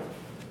last point.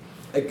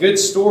 A good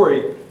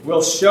story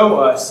will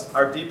show us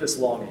our deepest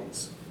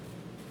longings.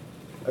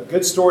 A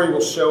good story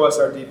will show us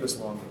our deepest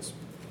longings.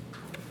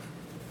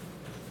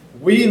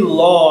 We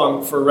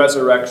long for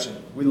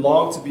resurrection. We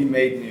long to be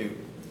made new.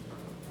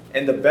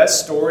 And the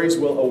best stories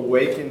will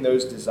awaken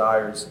those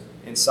desires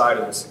inside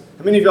of us.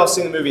 How many of y'all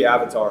seen the movie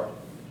Avatar?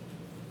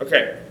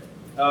 Okay.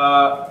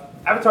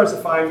 Avatar's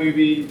a fine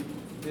movie.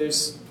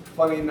 There's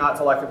plenty not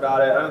to like about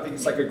it. I don't think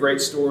it's like a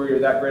great story or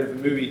that great of a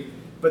movie.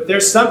 But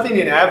there's something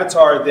in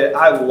Avatar that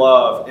I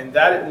love. And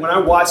that when I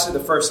watched it the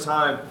first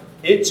time,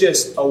 it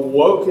just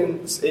awoke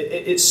and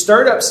it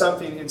stirred up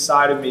something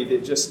inside of me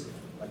that just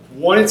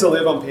wanted to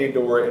live on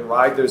Pandora and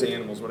ride those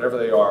animals, whatever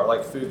they are,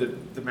 like through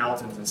the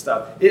mountains and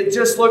stuff. It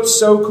just looked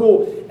so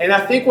cool. And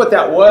I think what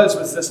that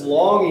was this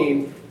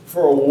longing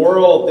for a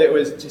world that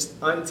was just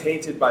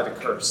untainted by the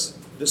curse.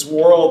 This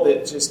world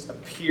that just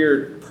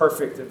appeared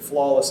perfect and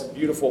flawless and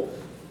beautiful.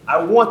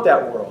 I want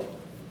that world.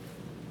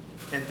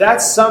 And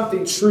that's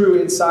something true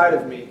inside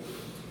of me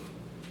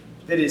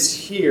that is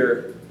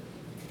here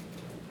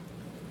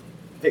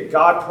that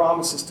God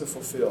promises to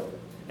fulfill.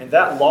 And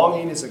that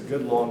longing is a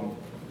good longing.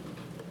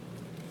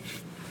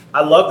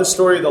 I love the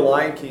story of the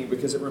Lion King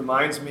because it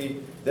reminds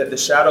me that the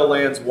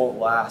Shadowlands won't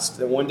last.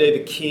 That one day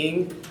the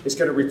king is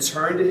going to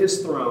return to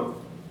his throne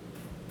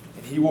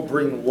and he will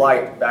bring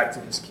light back to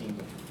his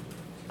kingdom.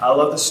 I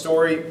love the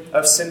story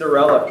of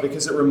Cinderella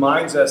because it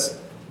reminds us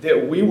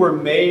that we were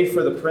made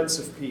for the Prince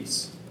of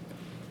Peace.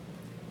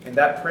 And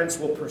that prince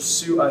will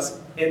pursue us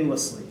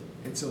endlessly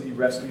until he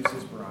rescues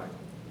his bride.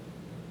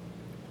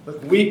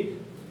 Look,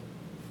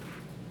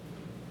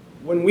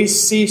 when we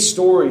see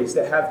stories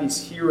that have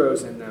these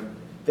heroes in them,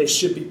 they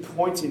should be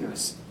pointing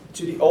us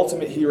to the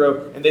ultimate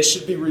hero, and they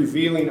should be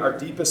revealing our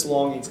deepest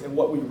longings and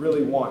what we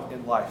really want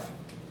in life.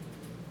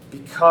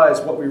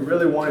 Because what we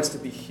really want is to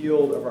be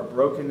healed of our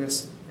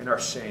brokenness and our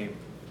shame.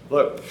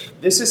 Look,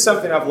 this is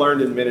something I've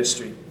learned in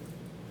ministry.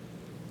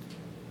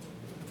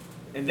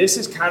 And this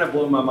has kind of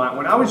blown my mind.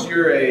 When I was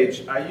your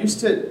age, I used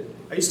to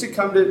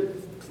come to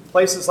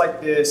places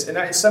like this,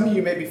 and some of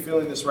you may be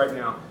feeling this right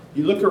now.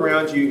 You look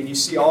around you and you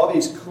see all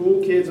these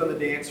cool kids on the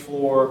dance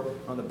floor,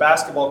 on the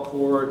basketball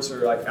courts,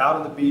 or like out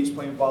on the beach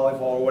playing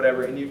volleyball or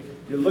whatever, and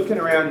you're looking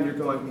around and you're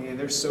going, man,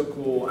 they're so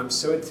cool. I'm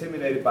so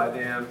intimidated by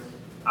them.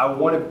 I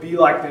want to be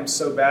like them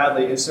so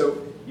badly. And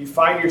so you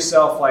find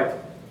yourself like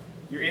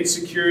your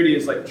insecurity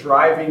is like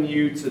driving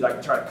you to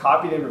like try to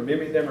copy them or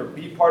mimic them or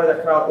be part of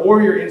that crowd,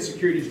 or your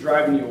insecurity is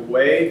driving you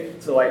away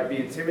to like be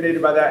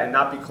intimidated by that and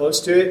not be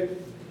close to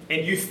it.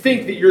 And you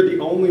think that you're the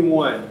only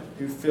one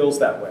who feels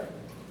that way.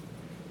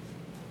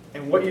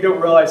 And what you don't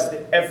realize is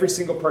that every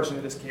single person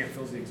in this camp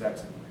feels the exact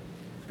same way.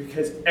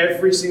 Because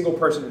every single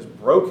person is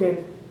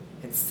broken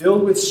and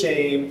filled with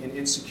shame and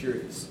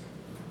insecurities.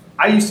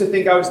 I used to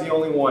think I was the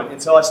only one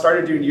until I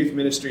started doing youth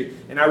ministry,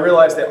 and I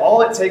realized that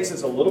all it takes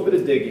is a little bit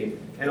of digging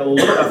and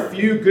a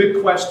few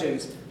good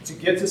questions to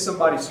get to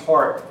somebody's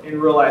heart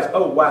and realize,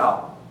 oh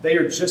wow, they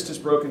are just as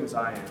broken as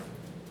I am.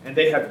 And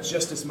they have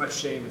just as much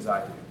shame as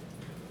I do.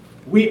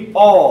 We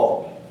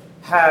all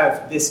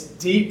have this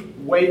deep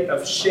weight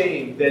of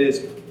shame that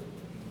is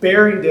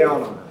bearing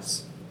down on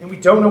us, and we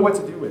don't know what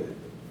to do with it.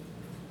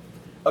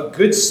 A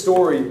good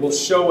story will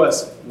show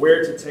us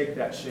where to take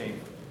that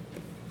shame.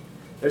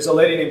 There's a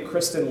lady named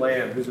Kristen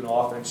Lamb who's an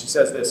author, and she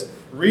says this: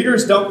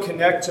 readers don't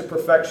connect to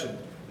perfection,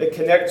 they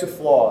connect to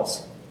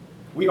flaws.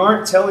 We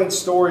aren't telling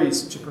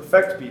stories to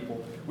perfect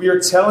people. We are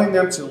telling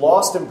them to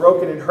lost and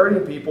broken and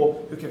hurting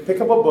people who can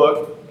pick up a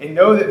book and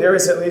know that there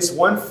is at least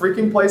one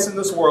freaking place in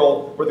this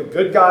world where the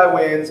good guy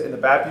wins and the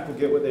bad people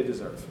get what they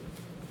deserve.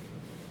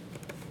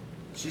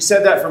 She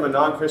said that from a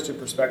non-Christian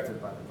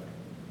perspective, by the way.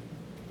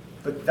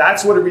 But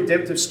that's what a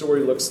redemptive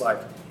story looks like.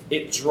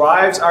 It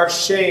drives our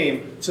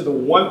shame to the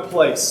one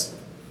place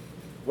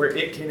where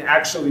it can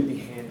actually be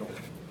handled.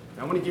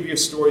 And I want to give you a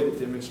story that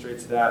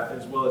demonstrates that,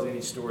 as well as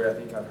any story I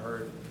think I've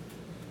heard.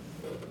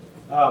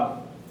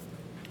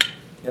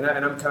 And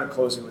I'm kind of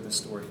closing with this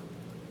story.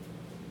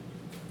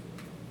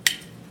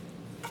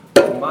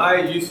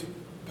 My youth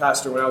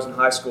pastor, when I was in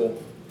high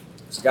school,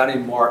 was a guy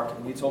named Mark,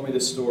 and he told me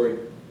this story.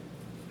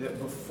 That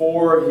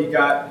before he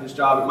got his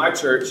job at my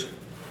church,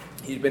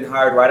 he'd been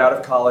hired right out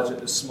of college at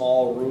this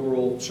small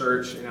rural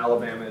church in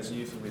Alabama as a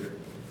youth leader.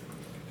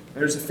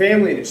 There's a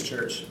family in his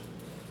church,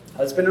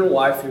 husband and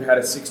wife, who had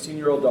a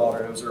 16-year-old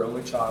daughter. It was her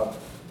only child.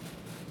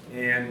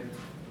 And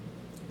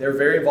they were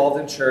very involved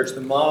in church.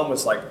 The mom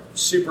was like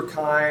super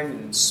kind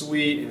and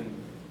sweet and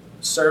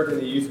served in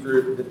the youth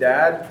group. The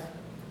dad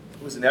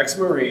was an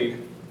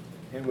ex-Marine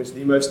and was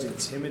the most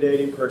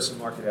intimidating person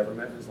Mark had ever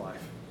met in his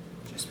life.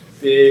 Just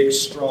big,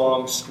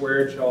 strong,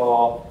 square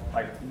jaw,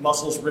 like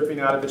muscles ripping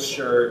out of his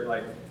shirt,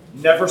 like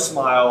never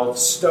smiled,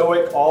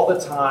 stoic all the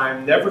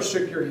time, never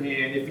shook your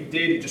hand. If he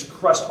did, he just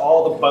crushed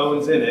all the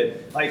bones in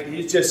it. Like,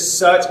 he's just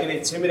such an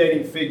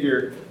intimidating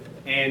figure,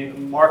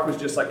 and Mark was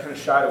just like kind of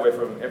shied away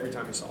from him every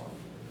time he saw him.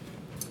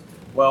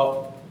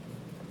 Well,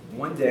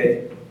 one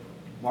day,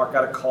 Mark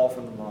got a call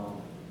from the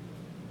mom,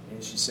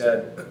 and she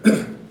said,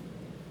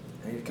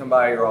 I need to come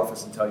by your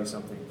office and tell you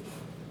something.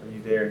 Are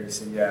you there? And he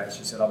said, yeah.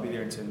 She said, I'll be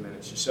there in 10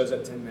 minutes. She shows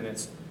up 10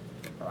 minutes.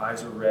 Her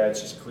eyes are red.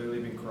 She's clearly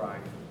been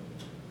crying.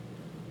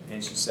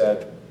 And she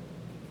said,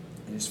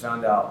 I just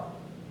found out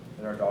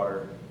that our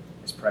daughter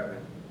is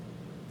pregnant.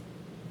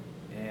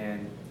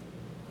 And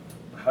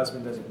my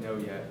husband doesn't know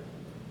yet.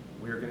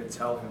 We're going to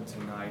tell him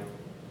tonight.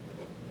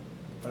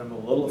 But I'm a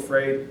little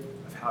afraid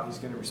of how he's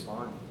going to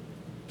respond.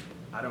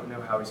 I don't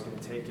know how he's going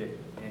to take it.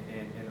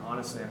 And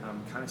honestly,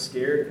 I'm kind of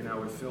scared, and I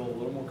would feel a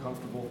little more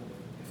comfortable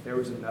if there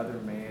was another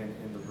man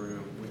in the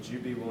room. Would you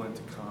be willing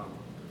to come?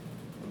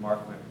 And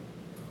Mark went,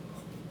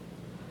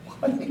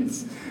 what?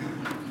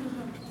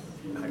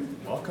 Like,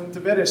 welcome to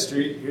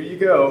ministry. Here you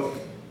go.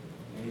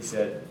 And he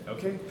said,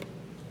 okay,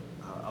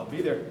 I'll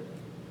be there.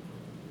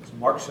 So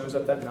Mark shows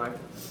up that night,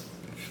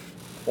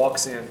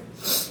 walks in.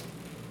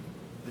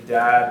 The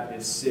dad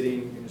is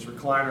sitting in his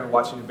recliner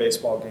watching a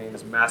baseball game,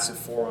 his massive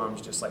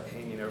forearms just like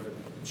hanging over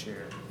the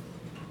chair.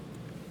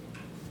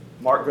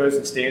 Mark goes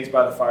and stands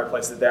by the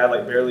fireplace. The dad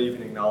like barely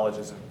even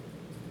acknowledges him.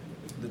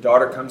 The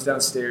daughter comes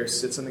downstairs,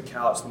 sits on the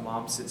couch. The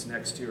mom sits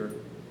next to her.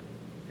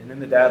 And then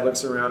the dad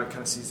looks around and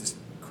kind of sees this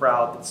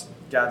crowd that's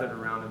gathered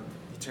around him.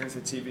 He turns the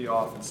TV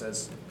off and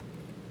says,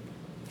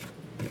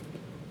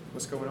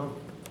 What's going on?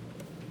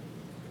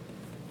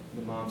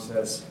 The mom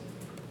says,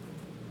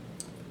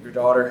 your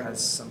daughter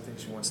has something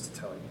she wants to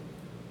tell you.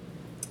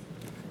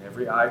 And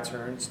every eye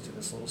turns to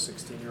this little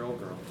 16-year-old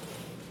girl.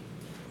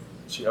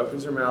 She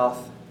opens her mouth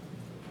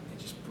and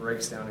just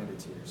breaks down into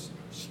tears.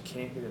 She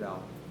can't get it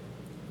out.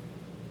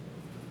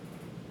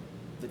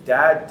 The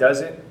dad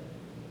doesn't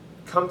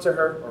come to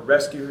her or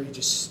rescue her. He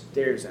just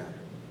stares at her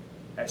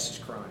as she's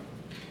crying.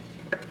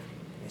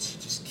 And she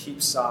just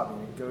keeps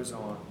sobbing. It goes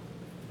on.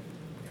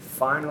 And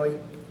finally,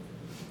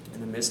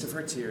 in the midst of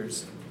her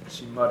tears,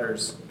 she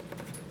mutters,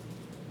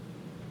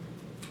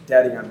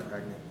 Daddy, I'm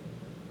pregnant.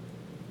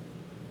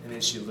 And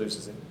then she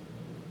loses it.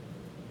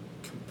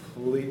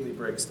 Completely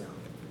breaks down.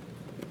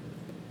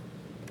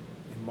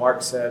 And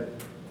Mark said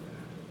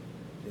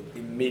that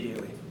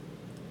immediately,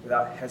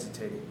 without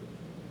hesitating,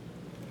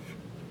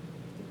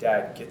 the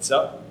dad gets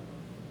up,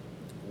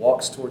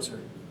 walks towards her,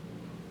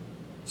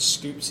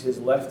 scoops his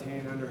left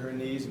hand under her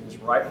knees and his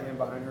right hand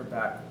behind her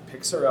back,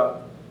 picks her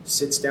up,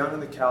 sits down on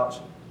the couch,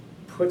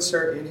 puts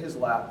her in his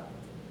lap,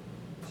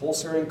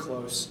 pulls her in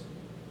close,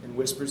 and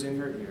whispers in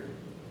her ear,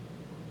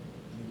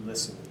 you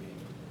listen to me.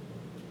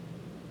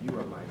 You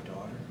are my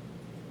daughter,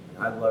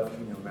 and I love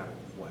you no matter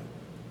what.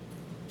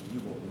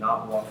 You will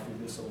not walk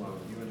through this alone.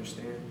 You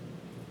understand?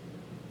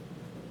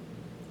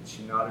 And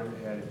she nodded her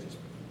head and just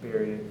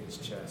buried it in his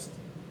chest.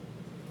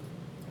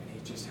 And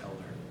he just held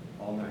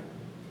her all night.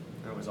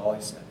 That was all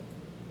he said.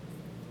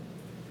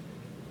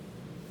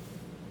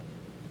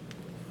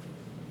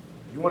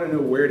 You want to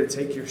know where to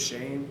take your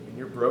shame and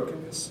your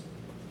brokenness?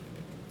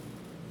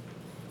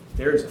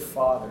 There is a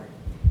Father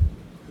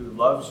who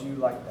loves you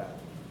like that.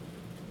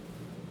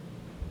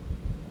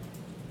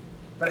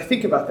 But I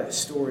think about that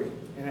story,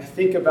 and I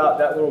think about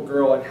that little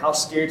girl and how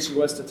scared she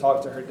was to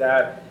talk to her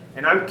dad,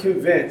 and I'm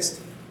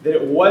convinced that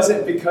it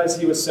wasn't because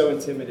he was so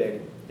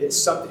intimidated. It's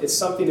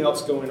something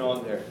else going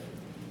on there.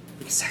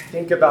 Because I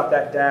think about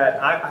that dad.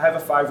 I have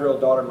a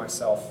 5-year-old daughter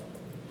myself.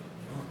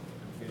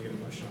 I'm going to get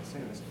emotional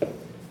saying this.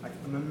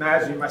 I'm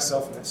imagining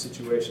myself in that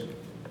situation.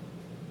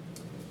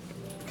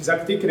 Because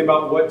I'm thinking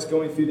about what's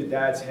going through the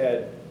dad's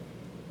head.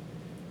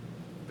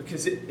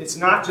 Because it's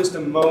not just a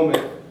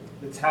moment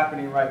that's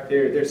happening right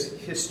there. There's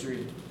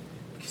history.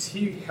 Because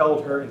he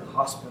held her in the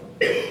hospital.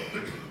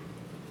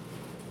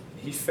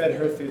 He fed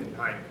her through the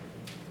night.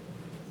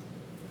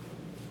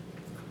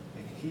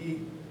 And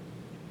he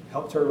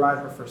helped her ride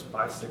her first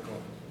bicycle.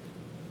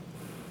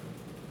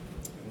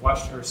 And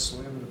watched her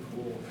swim in the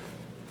pool.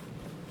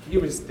 He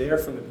was there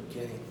from the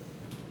beginning.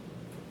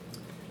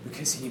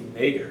 Because he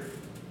made her.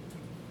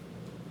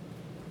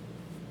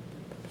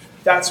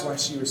 That's why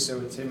she was so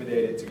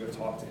intimidated to go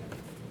talk to him.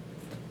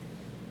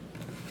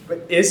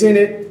 But isn't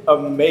it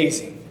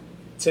amazing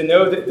to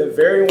know that the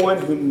very one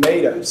who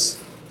made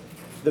us,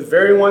 the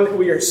very one that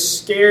we are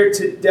scared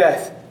to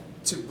death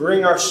to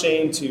bring our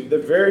shame to, the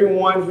very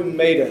one who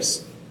made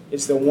us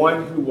is the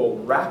one who will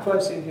wrap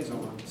us in his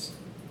arms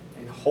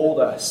and hold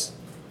us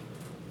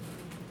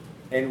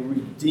and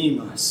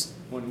redeem us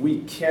when we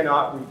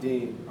cannot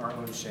redeem our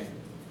own shame.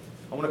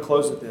 I want to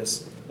close with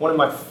this. One of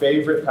my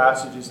favorite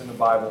passages in the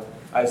Bible,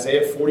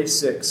 Isaiah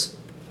 46,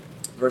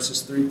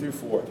 verses 3 through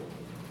 4.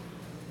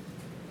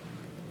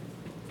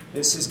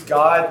 This is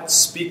God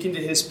speaking to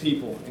his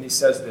people, and he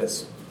says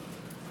this.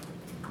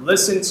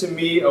 Listen to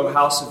me, O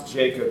house of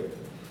Jacob,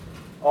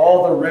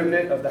 all the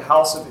remnant of the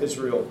house of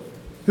Israel,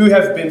 who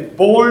have been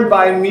born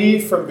by me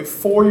from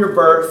before your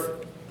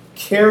birth,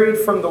 carried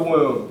from the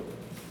womb.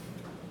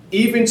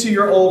 Even to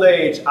your old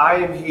age, I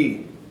am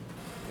he.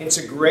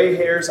 Into gray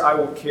hairs I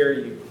will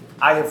carry you.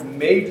 I have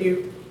made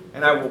you,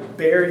 and I will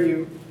bear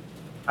you.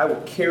 I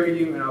will carry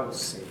you, and I will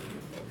save you.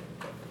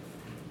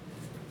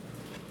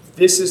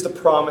 This is the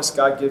promise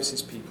God gives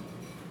his people.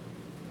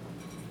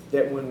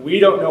 That when we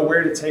don't know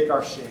where to take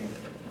our shame,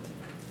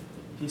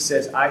 he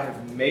says, I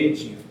have made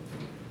you.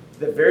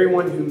 The very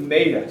one who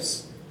made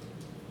us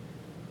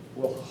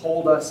will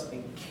hold us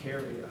and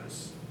carry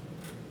us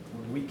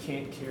when we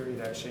can't carry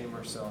that shame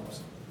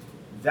ourselves.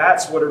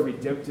 That's what a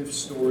redemptive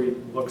story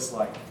looks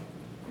like.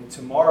 And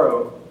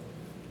tomorrow,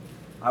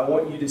 I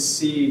want you to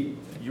see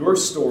your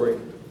story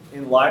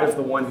in light of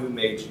the one who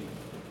made you.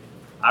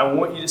 I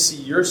want you to see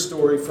your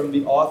story from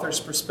the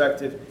author's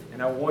perspective,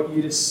 and I want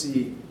you to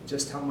see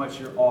just how much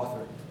your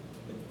author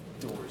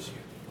adores you.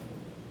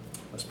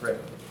 Let's pray.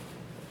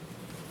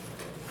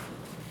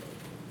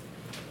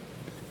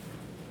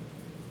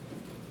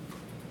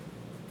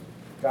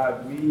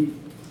 God,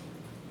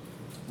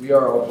 we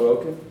are all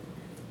broken,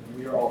 and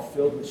we are all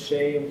filled with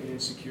shame and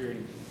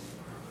insecurity.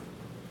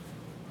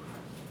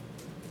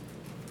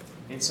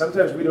 And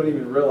sometimes we don't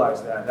even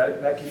realize that.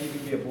 That can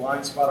even be a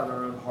blind spot in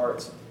our own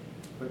hearts.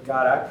 But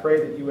God, I pray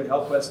that you would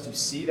help us to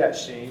see that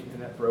shame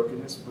and that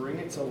brokenness, bring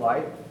it to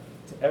light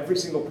to every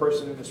single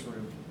person in this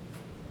room,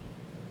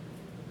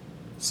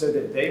 so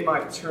that they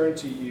might turn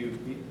to you,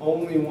 the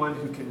only one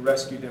who can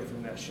rescue them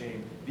from that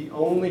shame, the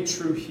only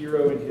true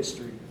hero in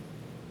history,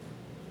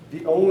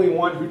 the only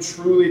one who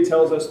truly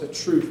tells us the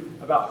truth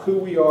about who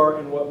we are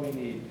and what we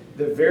need,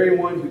 the very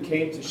one who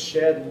came to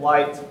shed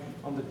light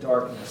on the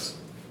darkness.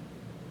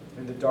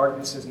 and the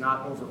darkness has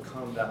not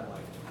overcome that light.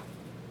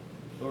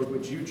 Lord,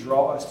 would you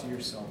draw us to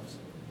yourselves?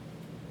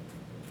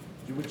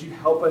 Would you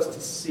help us to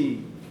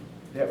see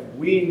that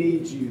we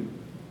need you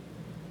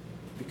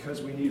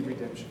because we need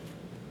redemption?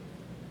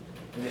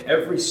 And that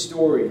every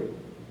story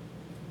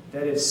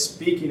that is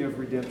speaking of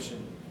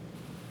redemption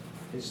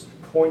is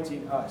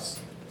pointing us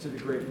to the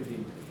great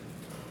Redeemer.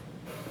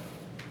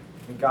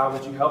 And God,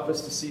 would you help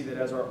us to see that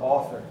as our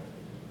author,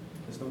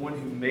 as the one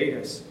who made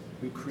us,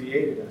 who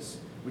created us,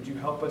 would you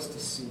help us to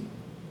see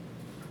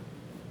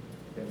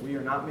that we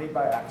are not made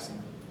by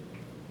accident,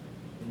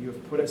 and you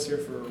have put us here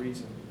for a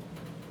reason,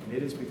 and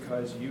it is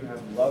because you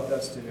have loved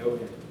us to know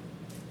him.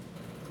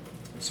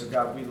 And so,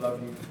 God, we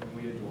love you and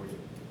we adore you.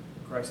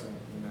 In Christ's name,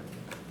 amen.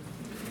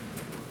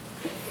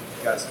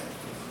 Guys.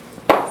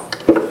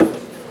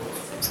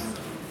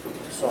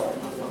 Sorry.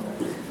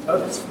 Oh,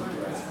 that's fine.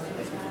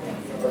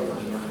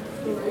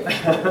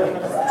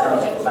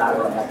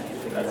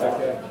 That's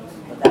okay.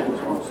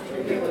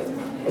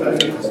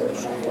 Thank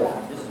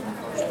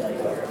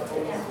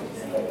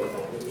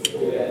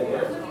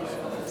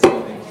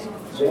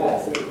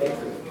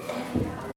you.